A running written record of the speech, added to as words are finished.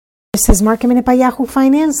This is Market Minute by Yahoo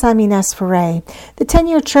Finance. I'm Ines Ferre. The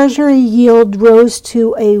 10-year Treasury yield rose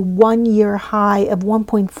to a one-year high of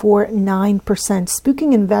 1.49%,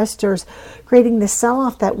 spooking investors, creating the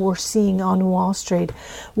sell-off that we're seeing on Wall Street,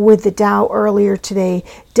 with the Dow earlier today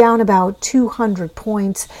down about 200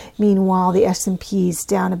 points. Meanwhile, the S&P is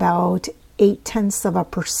down about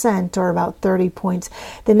 0.8% or about 30 points.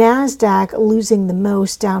 The Nasdaq losing the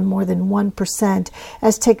most, down more than 1%,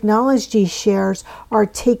 as technology shares are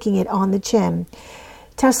taking it on the chin.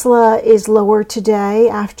 Tesla is lower today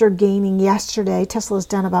after gaining yesterday. Tesla is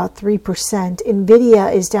down about 3%.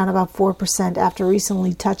 Nvidia is down about 4% after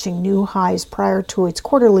recently touching new highs prior to its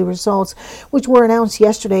quarterly results, which were announced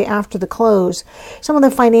yesterday after the close. Some of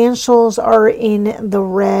the financials are in the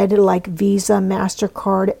red, like Visa,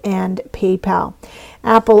 MasterCard, and PayPal.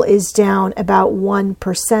 Apple is down about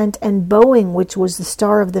 1%, and Boeing, which was the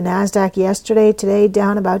star of the Nasdaq yesterday, today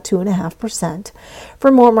down about 2.5%.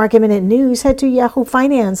 For more Market Minute news, head to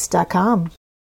yahoofinance.com.